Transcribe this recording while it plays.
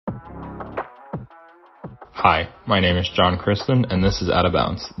Hi, my name is John Kristen, and this is Out of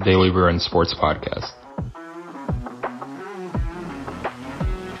Bounds, Daily Bruin Sports Podcast.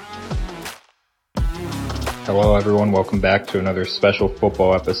 Hello everyone, welcome back to another special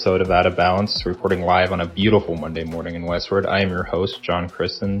football episode of Out of Bounds, reporting live on a beautiful Monday morning in Westwood. I am your host, John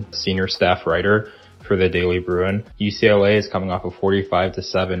Kristen, senior staff writer for the Daily Bruin. UCLA is coming off a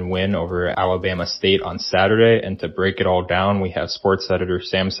 45-7 win over Alabama State on Saturday, and to break it all down, we have sports editor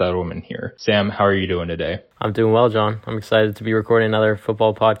Sam Settleman here. Sam, how are you doing today? I'm doing well, John. I'm excited to be recording another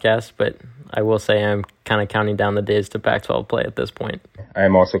football podcast, but I will say I'm kind of counting down the days to Pac-12 play at this point. I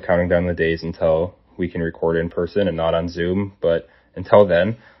am also counting down the days until we can record in person and not on Zoom, but until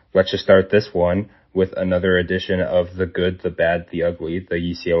then, let's just start this one with another edition of The Good, the Bad, the Ugly, the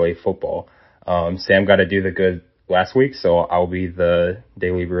UCLA football. Sam got to do the good last week, so I'll be the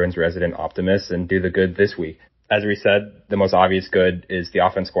Daily Bruins resident optimist and do the good this week. As we said, the most obvious good is the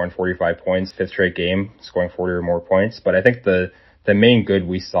offense scoring 45 points, fifth straight game, scoring 40 or more points. But I think the main good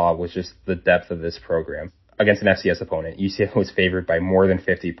we saw was just the depth of this program. Against an FCS opponent, UCLA was favored by more than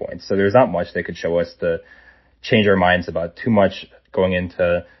 50 points. So there's not much they could show us to change our minds about too much going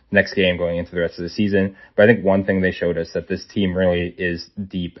into next game, going into the rest of the season. But I think one thing they showed us that this team really is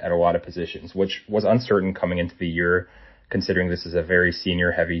deep at a lot of positions, which was uncertain coming into the year, considering this is a very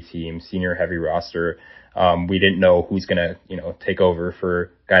senior heavy team, senior heavy roster. We didn't know who's going to, take over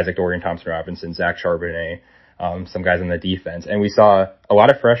for guys like Dorian Thompson-Robinson, Zach Charbonnet, some guys on the defense. And we saw a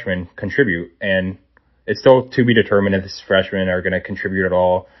lot of freshmen contribute, and it's still to be determined if these freshmen are going to contribute at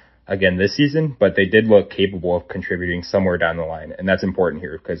all again this season, but they did look capable of contributing somewhere down the line. And that's important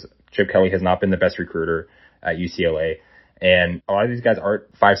here because Chip Kelly has not been the best recruiter at UCLA. And a lot of these guys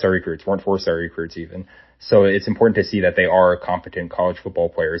aren't 5-star recruits, weren't 4-star recruits even. So it's important to see that they are competent college football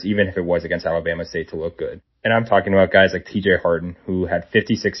players, even if it was against Alabama State to look good. And I'm talking about guys like TJ Harden, who had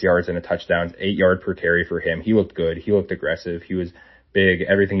 56 yards and a touchdown, 8 yards per carry for him. He looked good. He looked aggressive. He was big,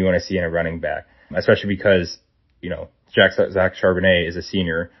 everything you want to see in a running back, especially because, Zach Charbonnet is a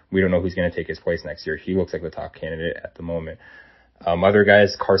senior. We don't know who's going to take his place next year. He looks like the top candidate at the moment. Other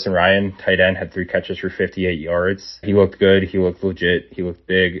guys, Carson Ryan, tight end, had 3 catches for 58 yards. He looked good. He looked legit. He looked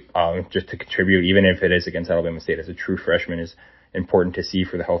big. Just to contribute, even if it is against Alabama State as a true freshman, is important to see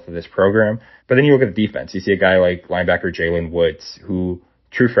for the health of this program. But then you look at the defense. You see a guy like linebacker Jalen Woods, who,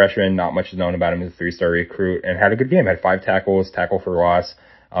 true freshman, not much is known about him as a 3-star recruit, and had a good game. Had 5 tackles, tackle for loss.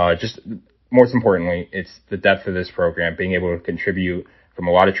 Most importantly, it's the depth of this program, being able to contribute from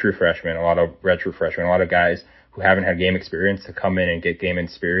a lot of true freshmen, a lot of redshirt freshmen, a lot of guys who haven't had game experience to come in and get game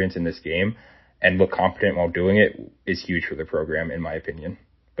experience in this game and look competent while doing it is huge for the program, in my opinion.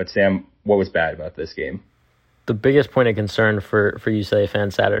 But Sam, what was bad about this game? The biggest point of concern for UCLA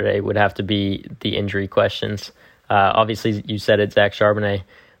fans Saturday would have to be the injury questions. Obviously, you said it, Zach Charbonnet.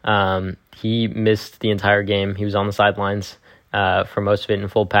 He missed the entire game. He was on the sidelines for most of it in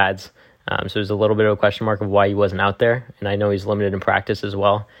full pads. So there's a little bit of a question mark of why he wasn't out there. And I know he's limited in practice as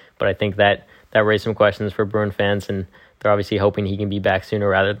well. But I think that raised some questions for Bruin fans. And they're obviously hoping he can be back sooner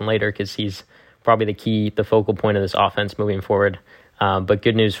rather than later because he's probably the focal point of this offense moving forward. But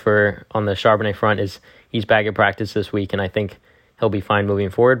good news on the Charbonnet front is he's back at practice this week. And I think he'll be fine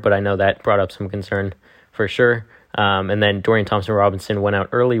moving forward. But I know that brought up some concern for sure. And then Dorian Thompson-Robinson went out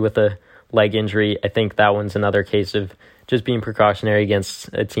early with a leg injury. I think that one's another case of just being precautionary against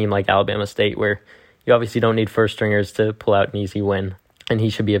a team like Alabama State, where you obviously don't need first stringers to pull out an easy win, and he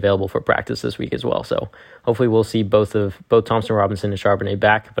should be available for practice this week as well. So hopefully we'll see both Thompson-Robinson and Charbonnet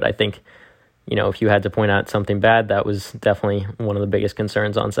back. But I think, if you had to point out something bad, that was definitely one of the biggest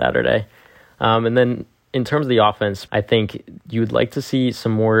concerns on Saturday. And then in terms of the offense, I think you would like to see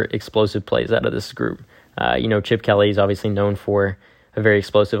some more explosive plays out of this group. Chip Kelly is obviously known for a very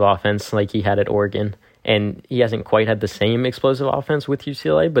explosive offense like he had at Oregon. And he hasn't quite had the same explosive offense with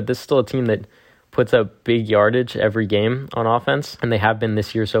UCLA, but this is still a team that puts up big yardage every game on offense, and they have been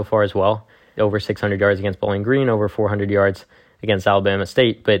this year so far as well. Over 600 yards against Bowling Green, over 400 yards against Alabama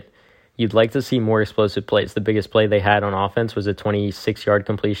State, but you'd like to see more explosive plays. The biggest play they had on offense was a 26-yard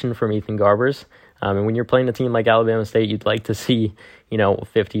completion from Ethan Garbers. And when you're playing a team like Alabama State, you'd like to see, a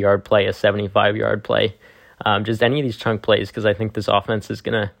 50-yard play, a 75-yard play, just any of these chunk plays, because I think this offense is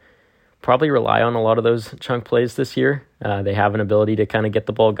going to probably rely on a lot of those chunk plays this year. They have an ability to kind of get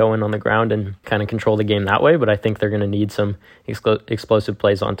the ball going on the ground and kind of control the game that way, but I think they're going to need some explosive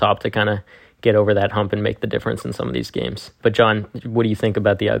plays on top to kind of get over that hump and make the difference in some of these games. But John, what do you think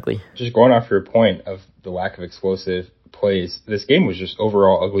about the ugly? Just going off your point of the lack of explosive plays, this game was just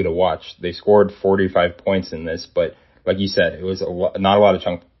overall ugly to watch. They scored 45 points in this, but like you said, it was not a lot of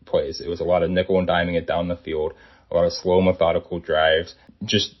chunk plays. It was a lot of nickel and diming it down the field, a lot of slow, methodical drives,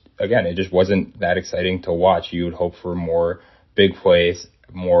 just again, it just wasn't that exciting to watch. You would hope for more big plays,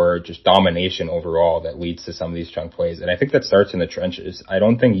 more just domination overall that leads to some of these chunk plays. And I think that starts in the trenches. I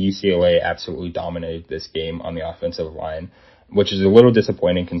don't think UCLA absolutely dominated this game on the offensive line, which is a little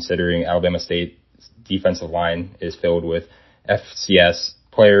disappointing considering Alabama State's defensive line is filled with FCS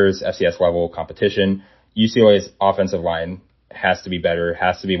players, FCS level competition. UCLA's offensive line has to be better,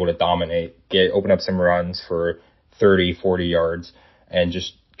 has to be able to dominate, open up some runs for 30, 40 yards, and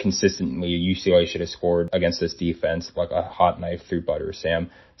just consistently UCLA should have scored against this defense like a hot knife through butter, Sam.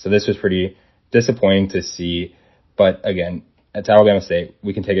 So this was pretty disappointing to see. But again, it's Alabama State.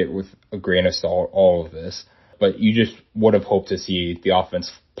 We can take it with a grain of salt, all of this. But you just would have hoped to see the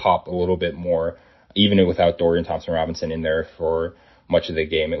offense pop a little bit more, even without Dorian Thompson-Robinson in there for much of the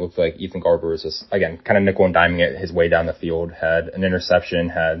game. It looked like Ethan Garber was just, again, kind of nickel and diming it his way down the field, had an interception,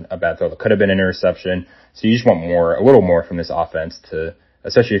 had a bad throw that could have been an interception. So you just want more, a little more from this offense to,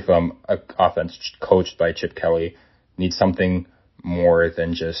 especially from an offense coached by Chip Kelly, needs something more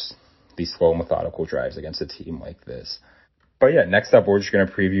than just these slow, methodical drives against a team like this. But yeah, next up, we're just going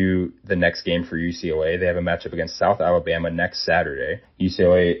to preview the next game for UCLA. They have a matchup against South Alabama next Saturday.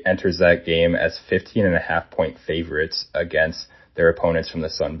 UCLA enters that game as 15.5-point favorites against their opponents from the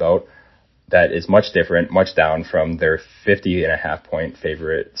Sun Belt. That is much different, much down from their 50.5-point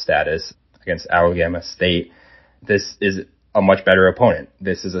favorite status against Alabama State. This is a much better opponent.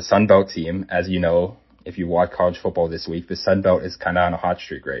 This is a Sun Belt team. As you know, if you watch college football this week, the Sun Belt is kind of on a hot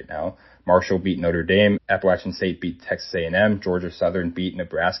streak right now. Marshall beat Notre Dame, Appalachian State beat Texas A&M, Georgia Southern beat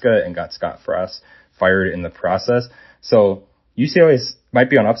Nebraska and got Scott Frost fired in the process. So UCLA might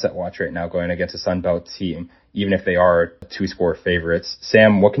be on upset watch right now going against a Sun Belt team, even if they are 2-score favorites.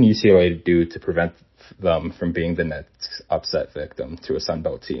 Sam, what can UCLA do to prevent them from being the next upset victim to a Sun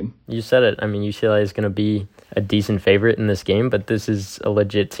Belt team? You said it. I mean, UCLA is going to be a decent favorite in this game, but this is a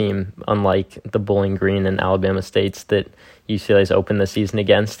legit team, unlike the Bowling Green and Alabama States that UCLA's opened the season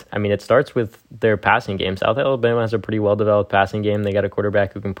against. I mean, it starts with their passing game. South Alabama has a pretty well-developed passing game. They got a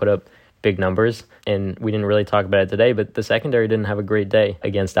quarterback who can put up big numbers, and we didn't really talk about it today, but the secondary didn't have a great day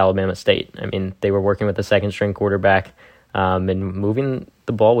against Alabama State. I mean, they were working with a second-string quarterback and moving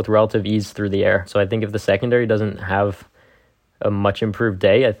the ball with relative ease through the air. So I think if the secondary doesn't have a much improved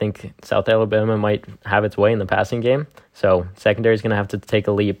day, I think South Alabama might have its way in the passing game. So secondary is going to have to take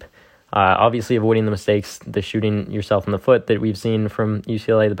a leap. Obviously avoiding the mistakes, the shooting yourself in the foot that we've seen from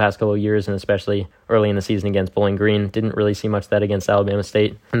UCLA the past couple of years, and especially early in the season against Bowling Green. Didn't really see much of that against Alabama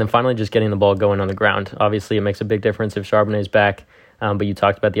State. And then finally just getting the ball going on the ground. Obviously it makes a big difference if Charbonnet's back, but you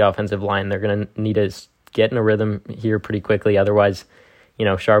talked about the offensive line. They're going to need to get in a rhythm here pretty quickly. Otherwise,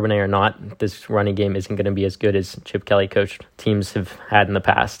 Charbonnet or not, this running game isn't going to be as good as Chip Kelly coached teams have had in the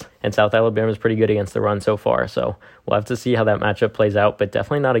past. And South Alabama is pretty good against the run so far. So we'll have to see how that matchup plays out, but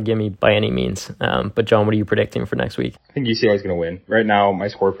definitely not a gimme by any means. But John, what are you predicting for next week? I think UCLA is going to win. Right now, my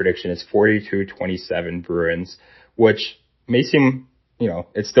score prediction is 42-27 Bruins, which may seem,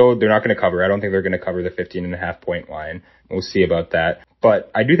 it's still, they're not going to cover. I don't think they're going to cover the 15.5-point line. We'll see about that.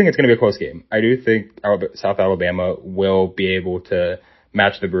 But I do think it's going to be a close game. I do think South Alabama will be able to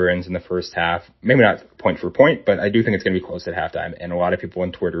match the Bruins in the first half. Maybe not point for point, but I do think it's going to be close at halftime. And a lot of people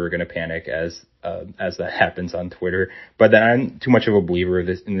on Twitter are going to panic as that happens on Twitter. But then I'm too much of a believer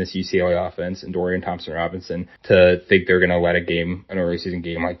in this UCLA offense and Dorian Thompson-Robinson to think they're going to let an early season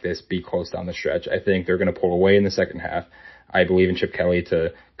game like this be close down the stretch. I think they're going to pull away in the second half. I believe in Chip Kelly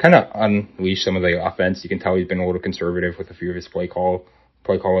to kind of unleash some of the offense. You can tell he's been a little conservative with a few of his play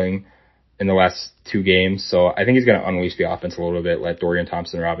calling in the last two games. So I think he's going to unleash the offense a little bit, let Dorian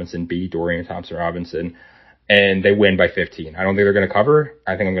Thompson-Robinson be Dorian Thompson-Robinson, and they win by 15. I don't think they're going to cover.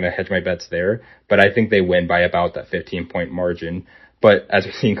 I think I'm going to hedge my bets there, but I think they win by about that 15-point margin. But as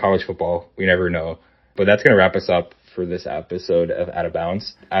we see in college football, we never know. But that's going to wrap us up for this episode of Out of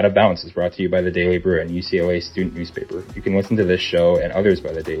Bounds. Out of Bounds is brought to you by the Daily Bruin, UCLA student newspaper. You can listen to this show and others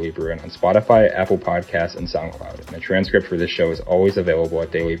by the Daily Bruin on Spotify, Apple Podcasts, and SoundCloud. And a transcript for this show is always available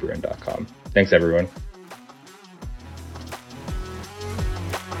at dailybruin.com. Thanks, everyone.